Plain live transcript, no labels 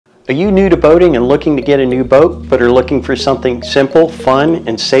Are you new to boating and looking to get a new boat, but are looking for something simple, fun,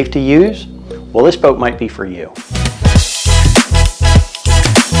 and safe to use? Well, this boat might be for you.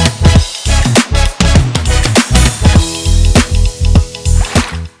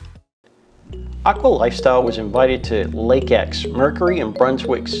 Aqua Lifestyle was invited to Lake X, Mercury and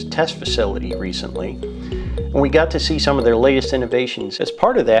Brunswick's test facility recently, and we got to see some of their latest innovations. As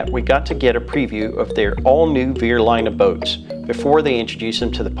part of that, we got to get a preview of their all-new Veer line of boats before they introduce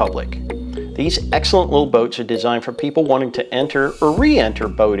them to the public. These excellent little boats are designed for people wanting to enter or re-enter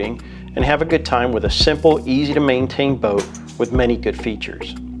boating and have a good time with a simple, easy-to-maintain boat with many good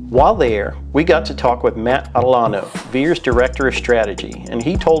features. While there, we got to talk with Matt Alano, Veer's Director of Strategy, and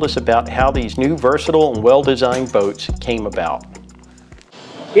he told us about how these new versatile and well-designed boats came about.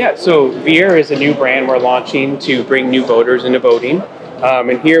 Yeah, so Veer is a new brand we're launching to bring new boaters into boating.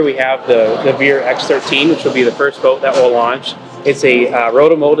 And here we have the Veer X13, which will be the first boat that we'll launch. It's a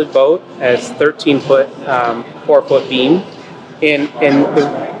rotomolded boat, has 13-foot, 4-foot beam.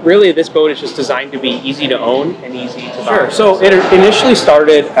 Really this boat is just designed to be easy to own and easy to buy. Sure. So it initially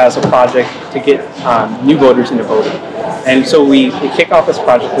started as a project to get new boaters into boating. And so we kick off this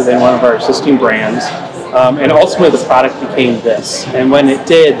project within one of our existing brands. And ultimately the product became this. And when it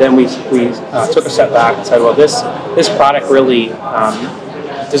did, then we took a step back and said, well, this product really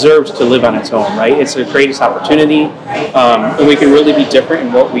deserves to live on its own, right? It's the greatest opportunity, and we can really be different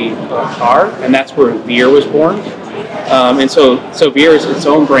in what we are, and that's where Veer was born. And so Veer is its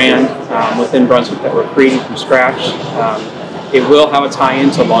own brand within Brunswick that we're creating from scratch. It will have a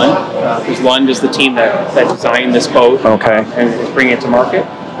tie-in to Lund, because Lund is the team that designed this boat, and is bringing it to market,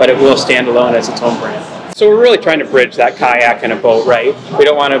 but it will stand alone as its own brand. So we're really trying to bridge that kayak and a boat, right? We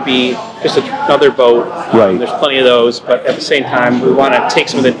don't want to be just another boat. Right. There's plenty of those, but at the same time, we want to take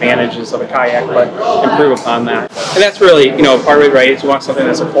some of the advantages of a kayak, but improve upon that. And that's really, part of it, right? Is we want something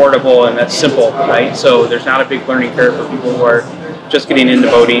that's affordable and that's simple, right? So there's not a big learning curve for people who are just getting into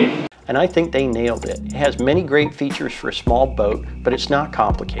boating. And I think they nailed it. It has many great features for a small boat, but it's not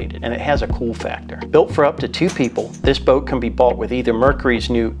complicated, and it has a cool factor. Built for up to 2 people, this boat can be bought with either Mercury's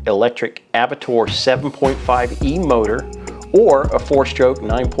new electric Avator 7.5e motor or a 4-stroke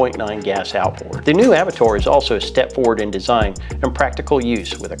 9.9 gas outboard. The new Avator is also a step forward in design and practical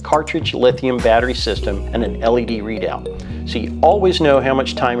use with a cartridge lithium battery system and an LED readout, so you always know how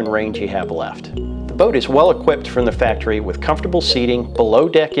much time and range you have left. The boat is well equipped from the factory with comfortable seating,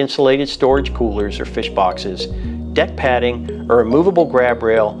 below-deck insulated storage coolers or fish boxes, deck padding, a removable grab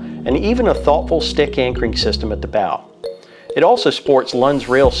rail, and even a thoughtful stick anchoring system at the bow. It also sports Lund's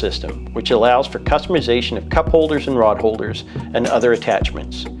rail system, which allows for customization of cup holders and rod holders and other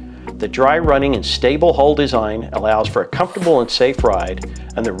attachments. The dry running and stable hull design allows for a comfortable and safe ride,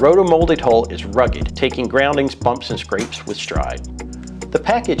 and the rotomolded hull is rugged, taking groundings, bumps, and scrapes with stride. The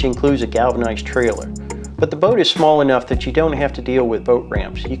package includes a galvanized trailer, but the boat is small enough that you don't have to deal with boat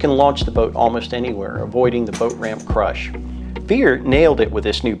ramps. You can launch the boat almost anywhere, avoiding the boat ramp crush. Veer nailed it with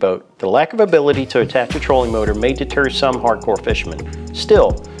this new boat. The lack of ability to attach a trolling motor may deter some hardcore fishermen.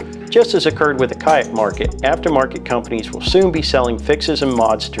 Still, just as occurred with the kayak market, aftermarket companies will soon be selling fixes and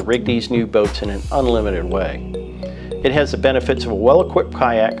mods to rig these new boats in an unlimited way. It has the benefits of a well-equipped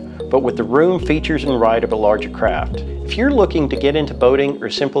kayak, but with the room, features, and ride of a larger craft. If you're looking to get into boating or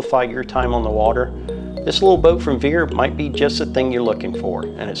simplify your time on the water, this little boat from Veer might be just the thing you're looking for,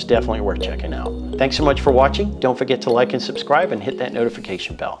 and it's definitely worth checking out. Thanks so much for watching. Don't forget to like and subscribe and hit that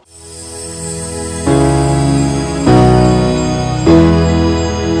notification bell.